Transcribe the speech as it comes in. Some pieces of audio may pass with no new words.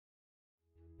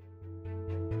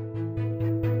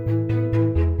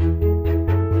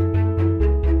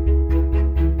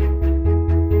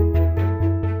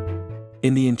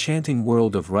In the enchanting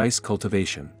world of rice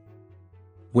cultivation,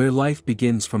 where life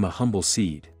begins from a humble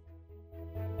seed,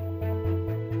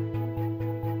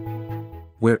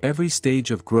 where every stage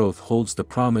of growth holds the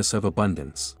promise of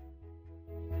abundance.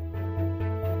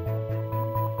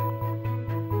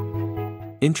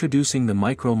 Introducing the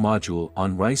micromodule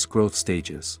on rice growth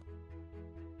stages.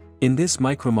 In this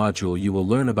micromodule you will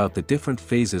learn about the different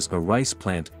phases a rice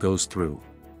plant goes through.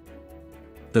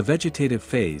 The vegetative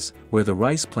phase, where the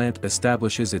rice plant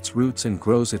establishes its roots and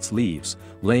grows its leaves,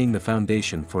 laying the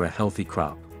foundation for a healthy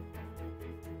crop.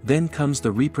 Then comes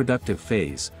the reproductive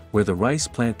phase, where the rice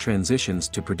plant transitions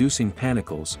to producing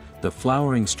panicles, the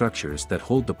flowering structures that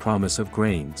hold the promise of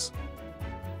grains.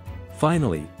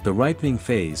 Finally, the ripening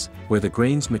phase, where the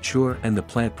grains mature and the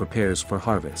plant prepares for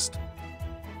harvest.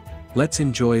 Let's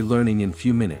enjoy learning in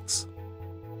few minutes.